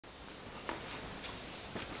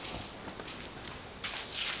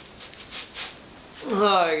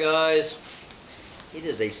Hi guys, it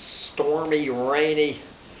is a stormy, rainy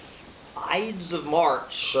Ides of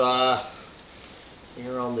March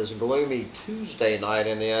here on this gloomy Tuesday night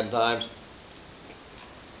in the end times.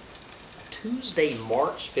 Tuesday,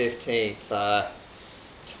 March 15th,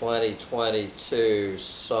 2022.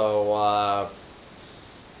 So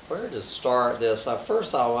where to start this?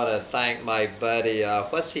 First I want to thank my buddy,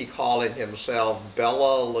 what's he calling himself,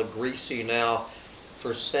 Bella Lagrisi now,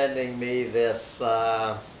 for sending me this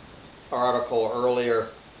article earlier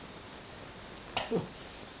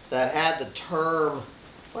that had the term,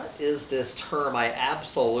 what is this term? I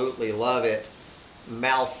absolutely love it.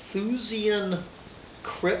 Malthusian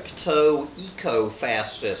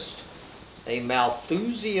Crypto-Eco-Fascist. A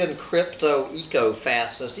Malthusian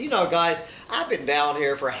Crypto-Eco-Fascist. You know, guys, I've been down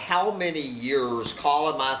here for how many years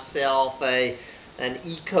calling myself an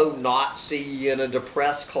eco-Nazi and a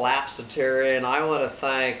depressed collapsitarian. I want to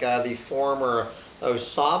thank the former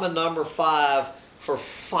Osama number 5 for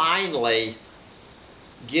finally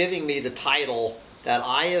giving me the title that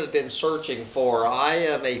I have been searching for. I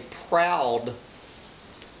am a proud,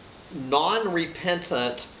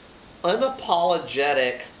 non-repentant,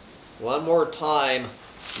 unapologetic, one more time,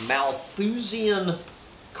 Malthusian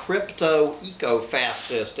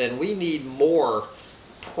Crypto-Eco-Fascist, and we need more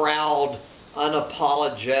proud,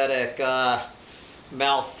 unapologetic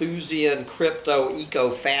Malthusian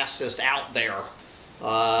Crypto-Eco-Fascist out there.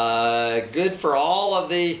 Good for all of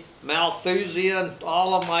the Malthusian,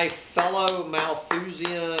 all of my fellow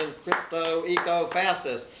Malthusian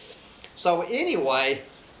Crypto-Eco-Fascists. So anyway,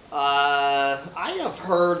 I have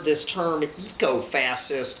heard this term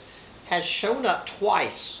eco-fascist has shown up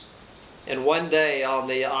twice in one day on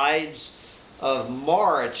the Ides of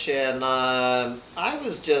March, and I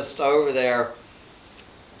was just over there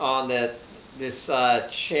on this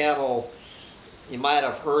channel you might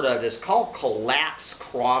have heard of. It's called Collapse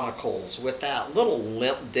Chronicles, with that little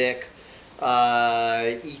Limp-Dick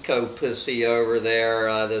eco-pussy over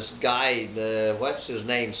there. This guy, what's his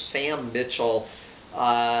name, Sam Mitchell,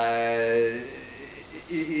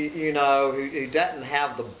 you know, who doesn't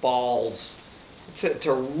have the balls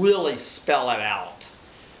to really spell it out.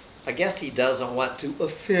 I guess he doesn't want to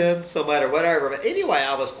offend somebody or whatever. But anyway,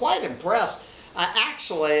 I was quite impressed. I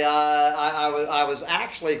was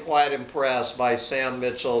actually quite impressed by Sam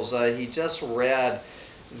Mitchell's. He just read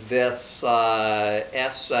this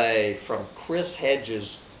essay from Chris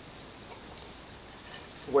Hedges,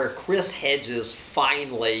 where Chris Hedges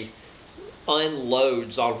finally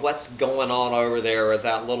unloads on what's going on over there with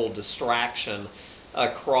that little distraction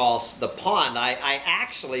across the pond. I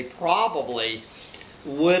actually probably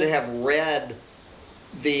would have read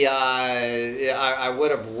the I would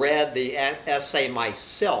have read the essay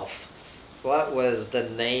myself. What was the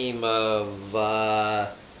name of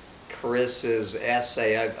Chris's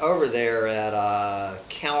essay? Over there at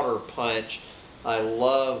Counterpunch, I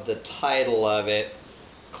love the title of it.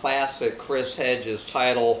 Classic Chris Hedges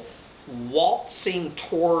title, Waltzing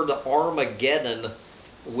Toward Armageddon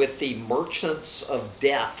with the Merchants of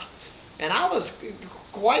Death. And I was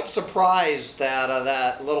quite surprised that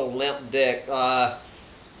that little Limp-Dick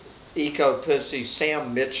eco-pussy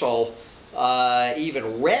Sam Mitchell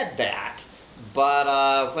even read that. But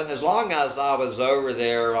as long as I was over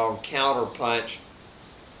there on Counterpunch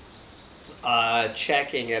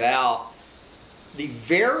checking it out, the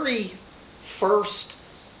very first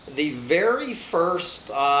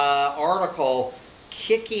article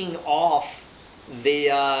kicking off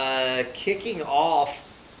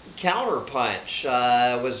Counterpunch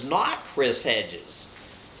was not Chris Hedges,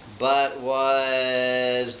 but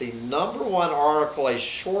was the #1 article, a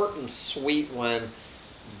short and sweet one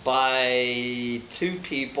by two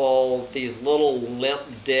people, these little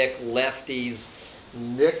Limp-Dick lefties,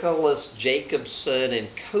 Nicholas Jacobson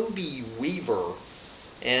and Kobe Weaver,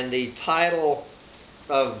 and the title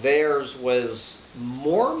of theirs was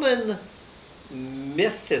Mormon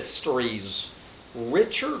Mythistries,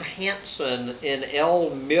 Richard Hansen in El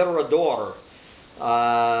Mirador.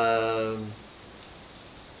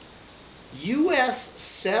 U.S.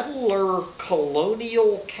 settler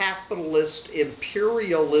colonial capitalist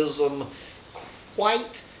imperialism,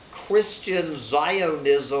 white Christian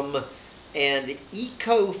Zionism, and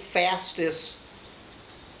eco-fascist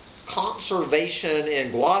conservation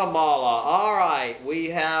in Guatemala. All right, we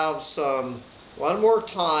have some, one more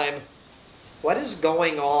time, what is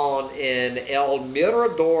going on in El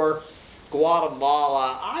Mirador,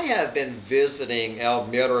 Guatemala? I have been visiting El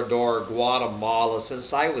Mirador, Guatemala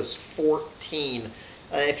since I was 14.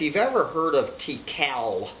 If you've ever heard of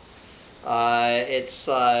Tikal, It's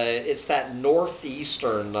that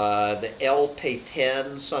northeastern, the El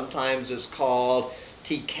Petén sometimes it's called.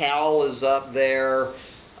 Tikal is up there.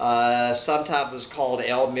 Sometimes it's called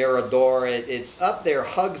El Mirador. It's up there,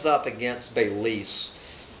 hugs up against Belize.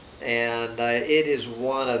 And it is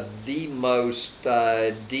one of the most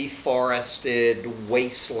deforested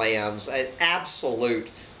wastelands, an absolute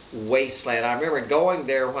wasteland. I remember going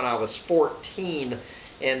there when I was 14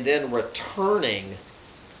 and then returning.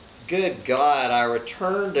 Good God, I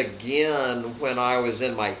returned again when I was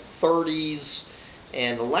in my 30s.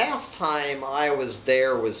 And the last time I was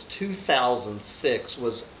there was 2006,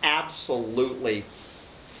 was absolutely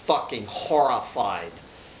fucking horrified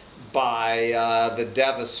by the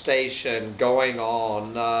devastation going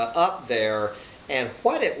on up there. And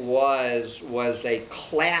what it was a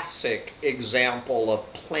classic example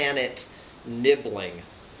of planet-nibbling.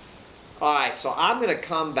 Alright, so I'm going to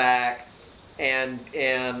come back and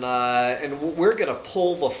we're going to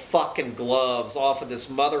pull the fucking gloves off of this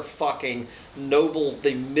motherfucking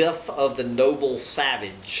the myth of the noble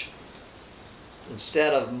savage.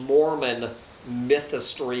 Instead of Mormon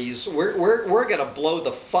mythistries, we're going to blow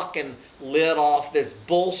the fucking lid off this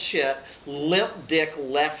bullshit limp-dick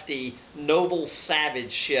lefty noble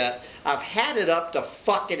savage shit. I've had it up to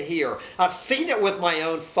fucking here. I've seen it with my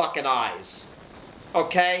own fucking eyes.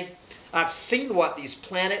 Okay? I've seen what these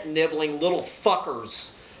planet-nibbling little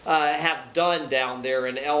fuckers have done down there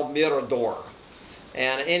in El Mirador.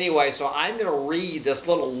 And anyway, so I'm going to read this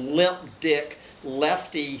little limp-dick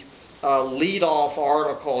lefty lead-off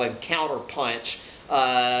article in Counterpunch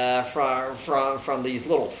from these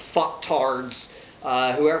little fucktards,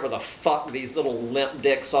 whoever the fuck these little limp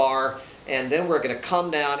dicks are. And then we're going to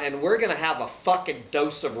come down and we're going to have a fucking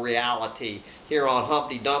dose of reality here on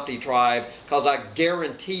Humpty Dumpty Tribe, because I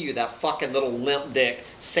guarantee you that fucking little limp dick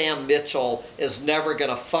Sam Mitchell is never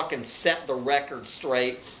going to fucking set the record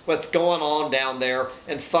straight what's going on down there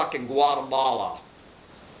in fucking Guatemala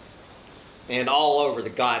and all over the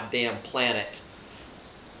goddamn planet.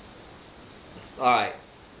 Alright.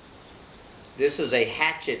 This is a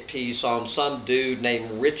hatchet piece on some dude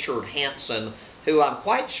named Richard Hanson, who I'm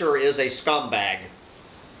quite sure is a scumbag.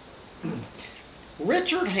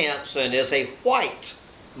 Richard Hanson is a white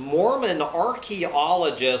Mormon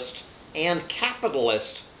archaeologist and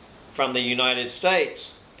capitalist from the United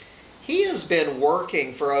States. He has been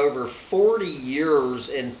working for over 40 years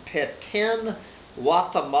in Petén,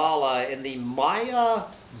 Guatemala, in the Maya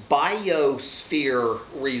Biosphere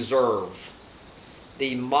Reserve.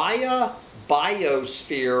 The Maya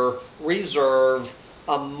Biosphere Reserve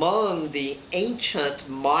among the ancient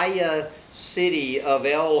Maya city of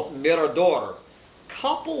El Mirador.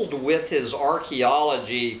 Coupled with his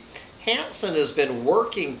archaeology, Hanson has been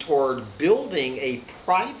working toward building a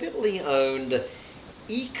privately owned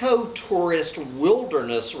eco-tourist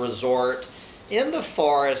wilderness resort in the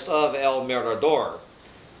forest of El Mirador.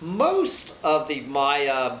 Most of the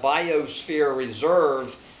Maya Biosphere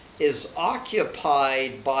Reserve is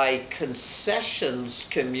occupied by concessions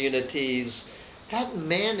communities that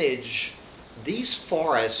manage these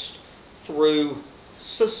forests through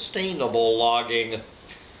sustainable logging.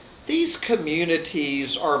 These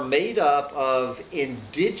communities are made up of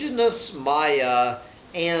indigenous Maya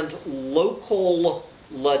and local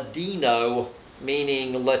Ladino,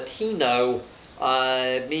 meaning Latino,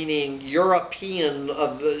 meaning European,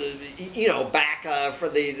 back for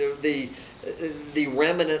the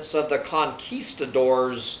remnants of the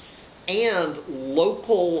conquistadors, and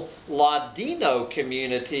local Ladino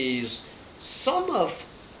communities, some of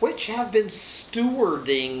which have been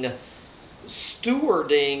stewarding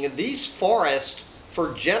these forests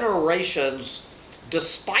for generations,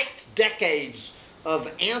 despite decades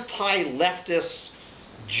of anti-leftist,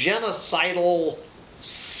 genocidal,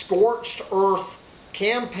 scorched earth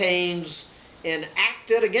campaigns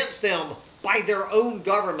enacted against them by their own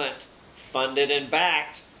government, funded and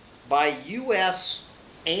backed by U.S.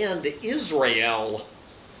 and Israel,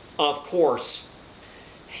 of course.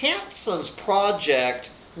 Hanson's project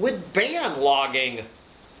would ban logging.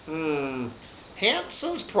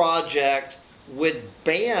 Hanson's project would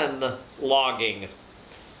ban logging,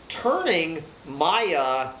 turning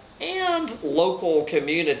Maya and local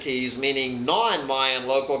communities, meaning non-Mayan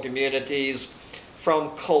local communities,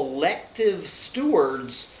 from collective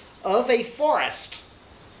stewards of a forest.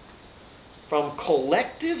 From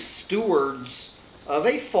collective stewards of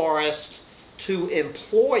a forest to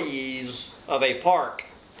employees of a park.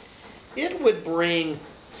 It would bring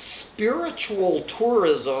spiritual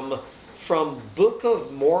tourism from Book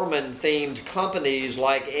of Mormon themed companies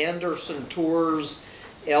like Anderson Tours,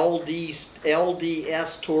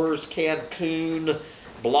 LDS Tours Cancun,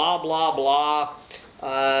 blah, blah, blah.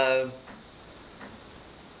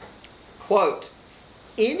 Quote,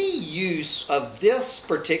 any use of this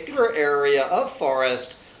particular area of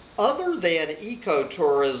forest other than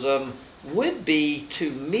ecotourism would be, to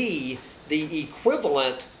me, the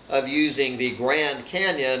equivalent of using the Grand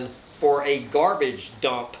Canyon for a garbage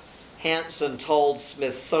dump, Hansen told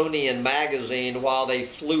Smithsonian Magazine while they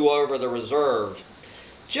flew over the reserve.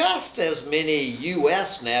 Just as many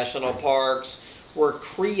U.S. national parks were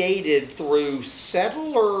created through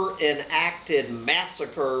settler-enacted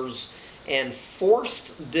massacres and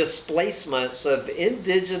forced displacements of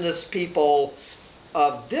indigenous people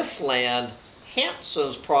of this land,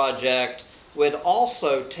 Hansen's project would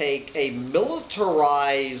also take a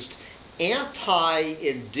militarized,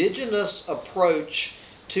 anti-indigenous approach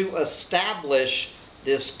to establish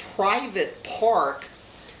this private park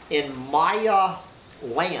in Maya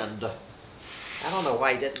land. I don't know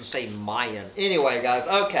why he didn't say Mayan. Anyway, guys,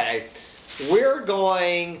 okay. We're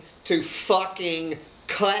going to fucking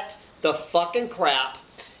cut the fucking crap,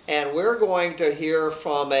 and we're going to hear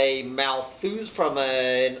from an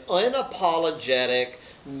unapologetic,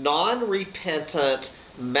 non-repentant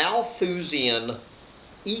Malthusian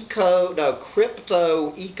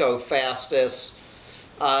Crypto-Eco-Fascist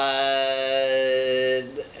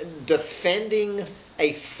defending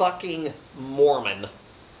a fucking Mormon.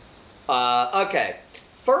 Okay,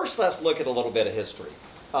 first let's look at a little bit of history.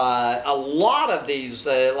 A lot of these,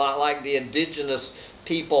 like the indigenous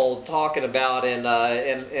people talking about in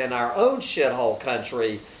our own shithole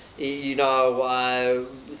country, you know,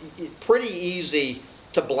 pretty easy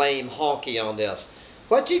to blame Honky on this.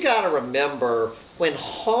 What you got to remember, when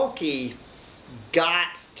Honky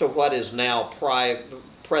got to what is now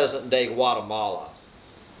present-day Guatemala,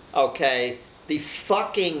 okay, the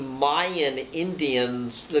fucking Mayan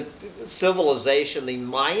Indians, the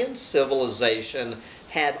Mayan civilization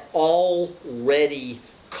had already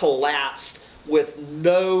collapsed with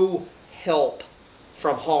no help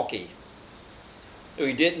from Honky.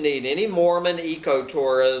 We didn't need any Mormon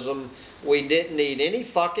ecotourism. We didn't need any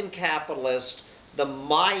fucking capitalist. The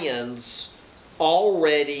Mayans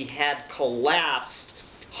already had collapsed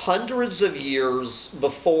hundreds of years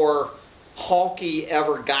before Honky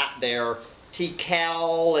ever got there.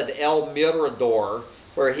 Tikal and El Mirador,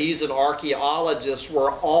 where he's an archaeologist,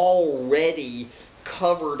 were already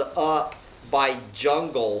covered up by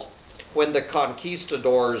jungle when the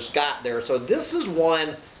conquistadors got there. So this is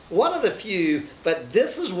one of the few, but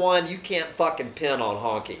this is one you can't fucking pin on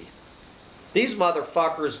Honky. These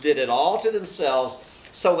motherfuckers did it all to themselves.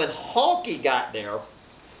 So when Honky got there,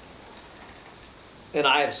 and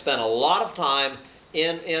I have spent a lot of time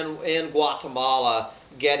in Guatemala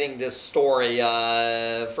getting this story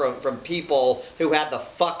from people who had the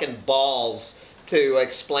fucking balls to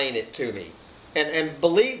explain it to me. And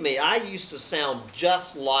believe me, I used to sound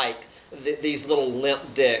just like these little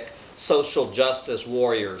Limp-Dick social justice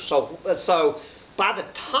warriors. So by the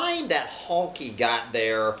time that Honky got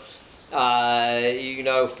there, you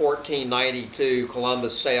know, 1492,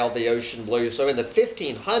 Columbus sailed the ocean blue. So in the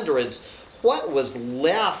 1500s, what was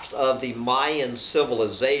left of the Mayan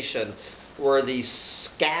civilization were these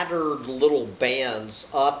scattered little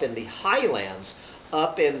bands up in the highlands,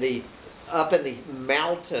 up in the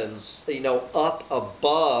mountains, you know, up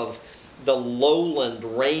above the lowland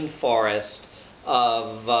rainforest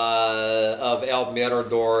of El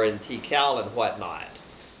Mirador and Tikal and whatnot.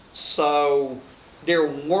 So there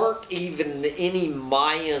weren't even any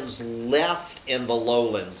Mayans left in the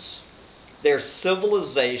lowlands. Their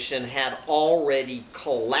civilization had already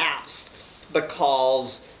collapsed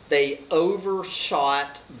because they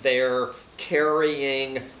overshot their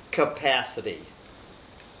carrying capacity,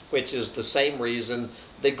 which is the same reason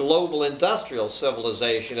the global industrial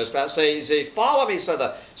civilization is about. So you follow me? So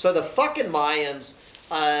the fucking Mayans,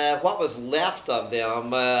 what was left of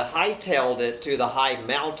them, hightailed it to the high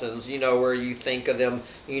mountains, you know, where you think of them,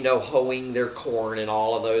 you know, hoeing their corn and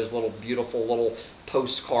all of those little beautiful little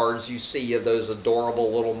postcards you see of those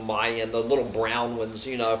adorable little Mayan, the little brown ones,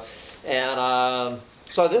 you know. And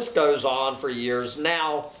so this goes on for years.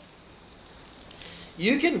 Now,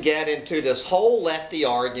 you can get into this whole lefty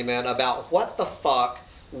argument about what the fuck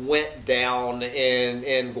went down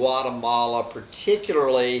in Guatemala,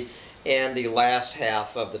 particularly in the last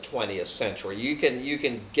half of the 20th century. You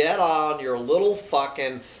can get on your little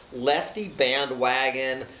fucking lefty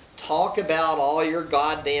bandwagon, talk about all your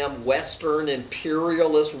goddamn Western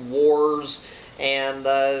imperialist wars and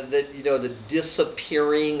the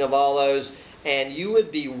disappearing of all those, and you would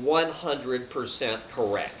be 100%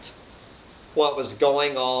 correct. What was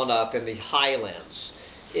going on up in the highlands.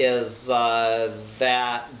 is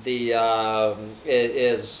that the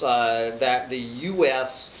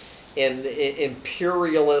U.S. and the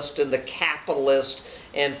imperialist and the capitalist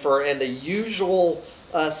and the usual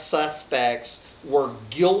suspects were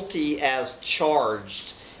guilty as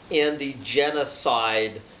charged in the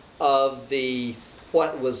genocide of the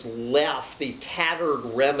what was left, the tattered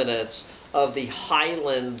remnants of the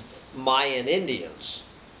Highland Mayan Indians.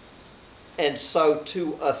 And so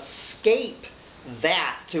to escape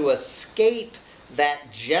that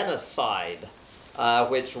genocide,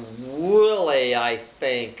 which really, I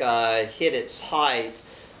think, hit its height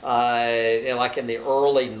like in the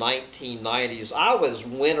early 1990s. I was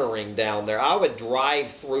wintering down there. I would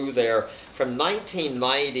drive through there from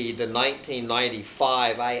 1990 to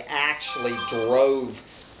 1995. I actually drove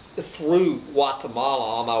through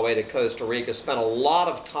Guatemala on my way to Costa Rica, spent a lot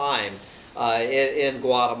of time in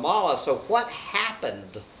Guatemala. So what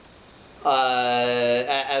happened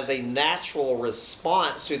as a natural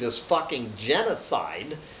response to this fucking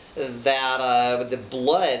genocide that the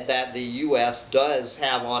blood that the U.S. does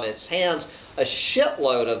have on its hands, a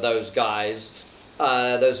shitload of those guys,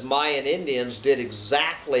 those Mayan Indians, did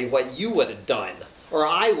exactly what you would have done, or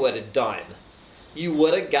I would have done. You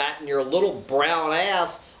would have gotten your little brown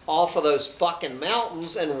ass off of those fucking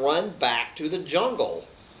mountains and run back to the jungle.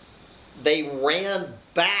 They ran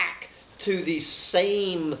back to the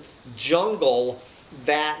same jungle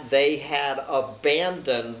that they had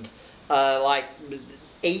abandoned like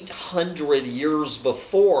 800 years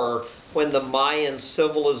before, when the Mayan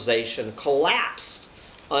civilization collapsed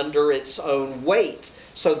under its own weight.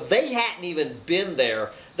 So they hadn't even been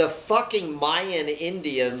there. The fucking Mayan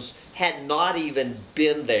Indians had not even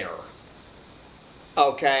been there,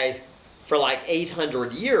 okay, for like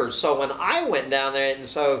 800 years. So when I went down there, and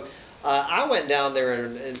so I went down there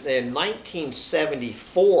in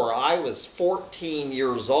 1974. I was 14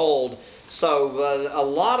 years old. So a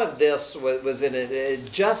lot of this was in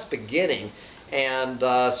just beginning. And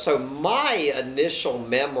so my initial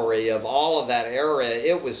memory of all of that era,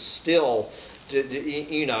 it was still,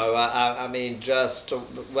 you know, I mean, just,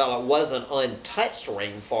 well, it wasn't untouched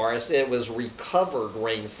rainforest. It was recovered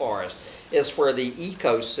rainforest. It's where the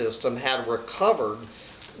ecosystem had recovered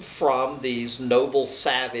from these noble,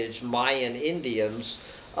 savage Mayan Indians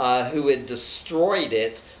who had destroyed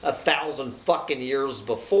it 1,000 fucking years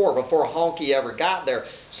before Honky ever got there.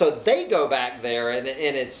 So they go back there, and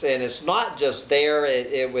it's not just there.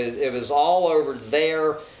 It was all over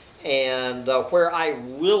there, and where I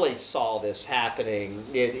really saw this happening,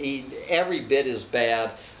 every bit as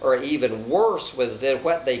bad or even worse, was in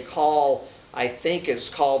what they call, I think it's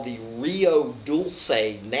called the Rio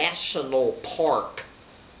Dulce National Park.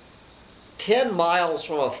 10 miles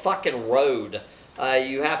from a fucking road.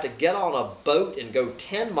 You have to get on a boat and go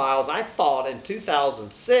 10 miles. I thought in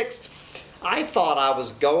 2006, I thought I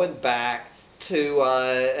was going back to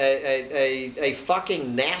a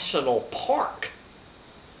fucking national park,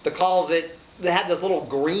 because it had this little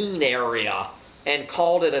green area and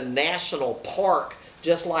called it a national park,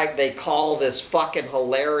 just like they call this fucking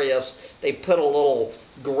hilarious, they put a little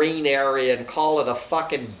green area and call it a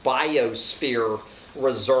fucking biosphere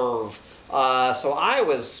reserve. So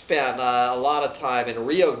I spent a lot of time in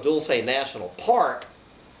Rio Dulce National Park,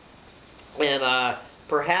 and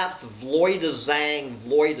perhaps Vloydazang,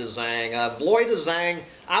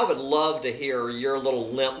 I would love to hear your little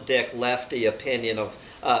Limp-Dick lefty opinion of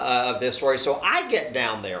this story. So I get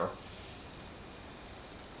down there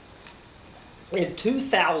in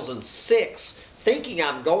 2006 thinking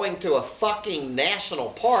I'm going to a fucking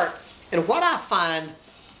national park, and what I find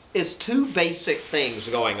is two basic things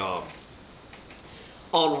going on.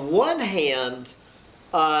 On one hand,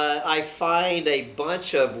 I find a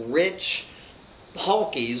bunch of rich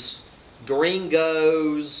honkies,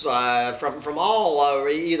 gringos, from all over,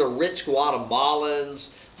 either rich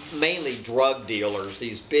Guatemalans, mainly drug dealers,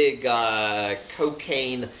 these big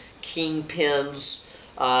cocaine kingpins,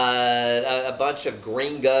 a bunch of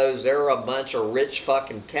gringos. There were a bunch of rich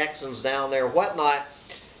fucking Texans down there, whatnot.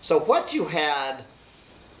 So what you had,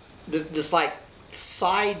 just like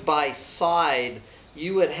side by side,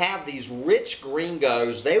 you would have these rich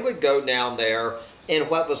gringos. They would go down there in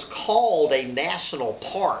what was called a national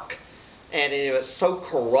park, and it was so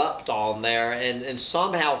corrupt on there, and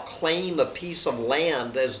somehow claim a piece of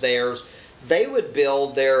land as theirs. They would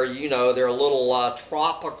build their, you know, their little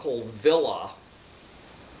tropical villa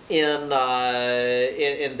in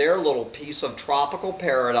their little piece of tropical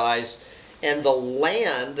paradise, and the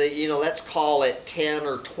land, you know, let's call it 10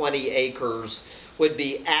 or 20 acres, would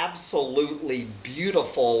be absolutely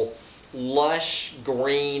beautiful, lush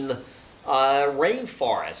green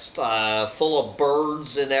rainforest, full of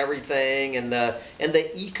birds and everything, and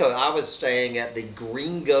the eco. I was staying at the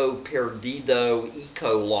Gringo Perdido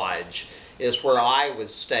Eco Lodge, is where I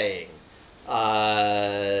was staying,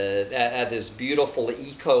 at this beautiful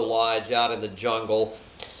eco lodge out in the jungle.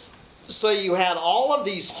 So you had all of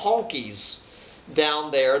these honkies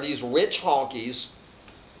down there, these rich honkies,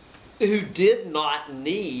 who did not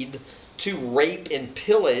need to rape and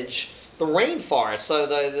pillage the rainforest. So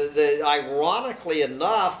ironically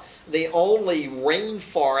enough, the only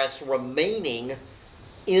rainforest remaining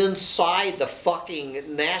inside the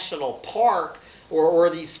fucking national park, or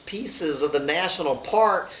these pieces of the national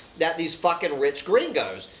park, that these fucking rich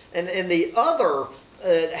gringos. And the other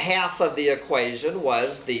half of the equation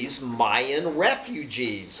was these Mayan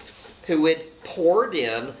refugees who had poured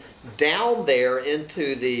in down there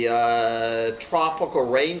into the tropical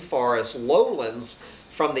rainforest lowlands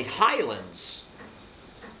from the highlands.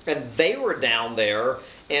 And they were down there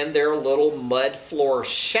in their little mud floor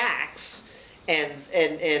shacks, and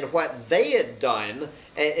what they had done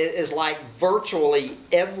is like virtually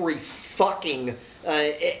every fucking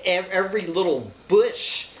every little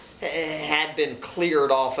bush had been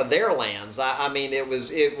cleared off of their lands. I mean, it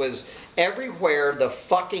was everywhere the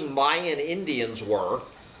fucking Mayan Indians were.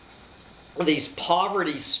 These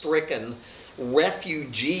poverty-stricken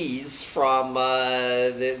refugees from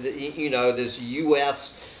this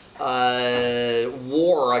U.S.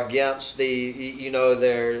 War against their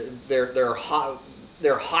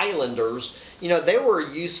Highlanders. They were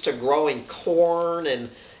used to growing corn and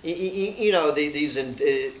these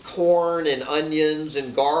corn and onions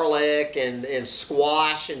and garlic and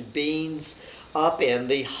squash and beans up in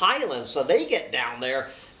the highlands. So they get down there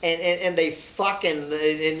and they fucking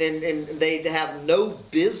and they have no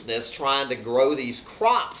business trying to grow these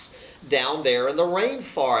crops down there in the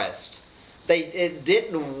rainforest. It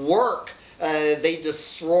didn't work. They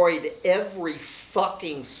destroyed every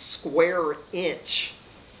fucking square inch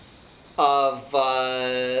of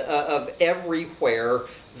everywhere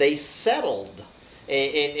they settled.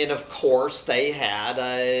 And of course they had,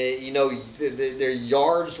 their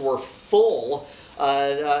yards were full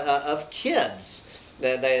of kids.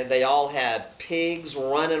 They all had pigs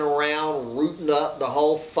running around, rooting up the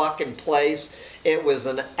whole fucking place. It was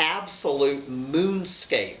an absolute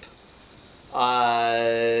moonscape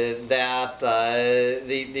that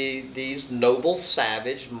these noble,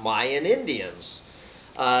 savage Mayan Indians,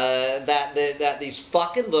 that these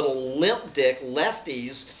fucking little limp-dick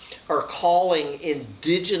lefties are calling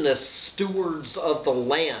indigenous stewards of the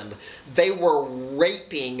land. They were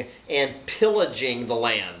raping and pillaging the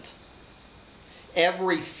land.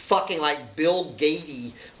 Every fucking, like Bill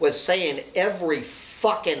Gates was saying, every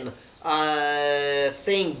fucking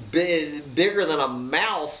thing bigger than a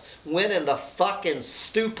mouse went in the fucking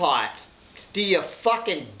stew pot. Do you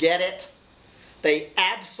fucking get it? They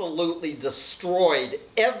absolutely destroyed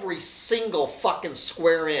every single fucking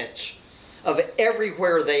square inch of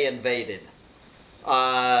everywhere they invaded.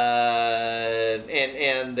 And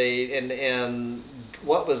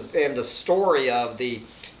the story of the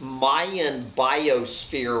Mayan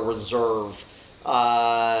Biosphere Reserve.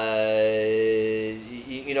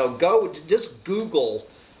 Just Google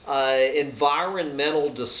environmental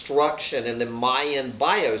destruction in the Mayan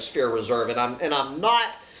Biosphere Reserve, and I'm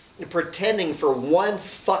not pretending for one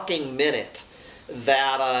fucking minute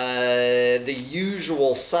that the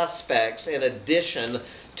usual suspects, in addition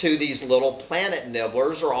to these little planet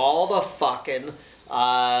nibblers, are all the fucking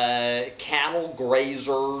cattle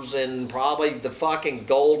grazers and probably the fucking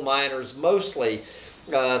gold miners, mostly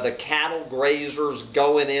the cattle grazers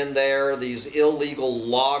going in there, these illegal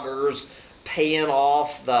loggers paying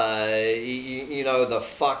off the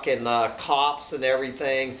fucking cops and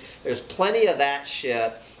everything. There's plenty of that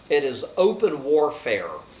shit. It is open warfare.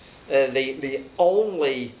 The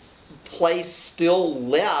only place still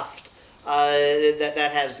left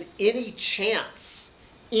that has any chance,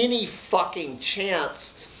 any fucking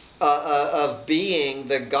chance of being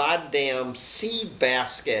the goddamn seed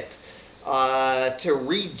basket to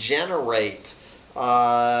regenerate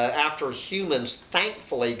after humans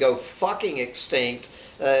thankfully go fucking extinct.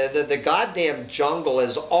 The goddamn jungle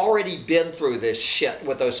has already been through this shit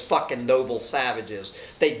with those fucking noble savages.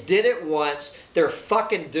 They did it once, they're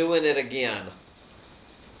fucking doing it again.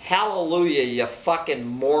 Hallelujah, you fucking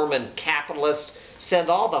Mormon capitalist. Send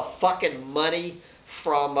all the fucking money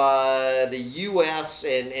from the U.S.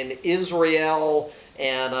 and Israel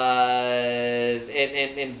and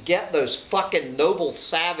get those fucking noble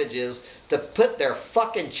savages to put their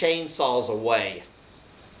fucking chainsaws away.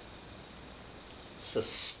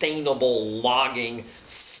 Sustainable logging,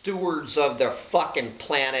 stewards of their fucking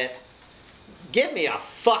planet. Give me a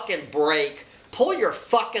fucking break. Pull your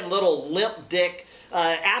fucking little limp dick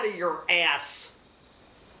out of your ass.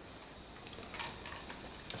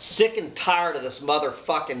 Sick and tired of this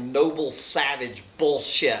motherfucking noble savage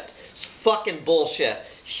bullshit. It's fucking bullshit.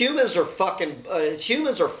 Humans are fucking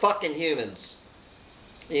humans.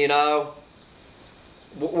 You know?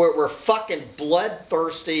 We're fucking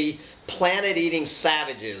bloodthirsty, planet-eating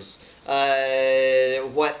savages.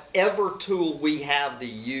 Whatever tool we have to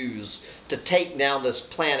use to take down this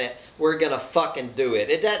planet, we're gonna fucking do it.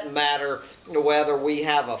 It doesn't matter whether we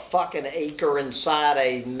have a fucking acre inside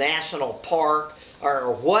a national park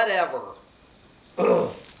or whatever.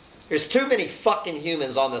 There's too many fucking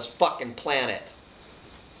humans on this fucking planet.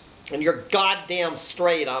 And you're goddamn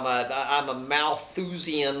straight. I'm a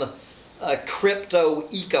Malthusian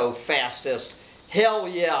crypto-eco-fascist. Hell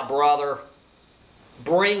yeah, brother.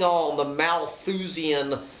 Bring on the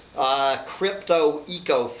Malthusian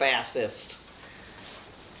crypto-eco-fascist.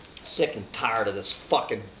 Sick and tired of this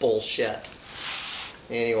fucking bullshit.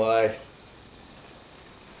 Anyway.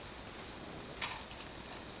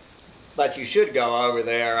 But you should go over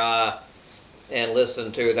there and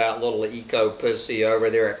listen to that little eco-pussy over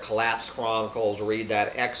there at Collapse Chronicles. Read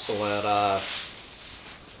that excellent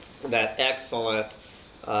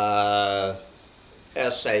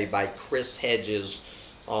essay by Chris Hedges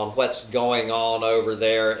on what's going on over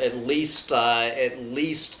there. At least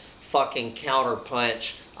fucking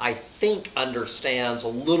Counterpunch, I think, understands a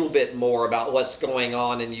little bit more about what's going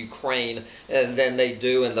on in Ukraine than they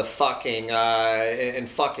do in the fucking in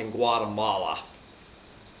fucking Guatemala.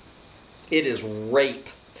 It is rape.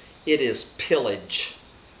 It is pillage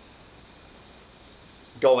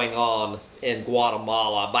going on in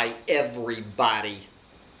Guatemala by everybody.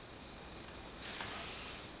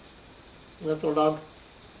 That's what I'm done.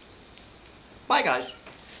 Bye, guys.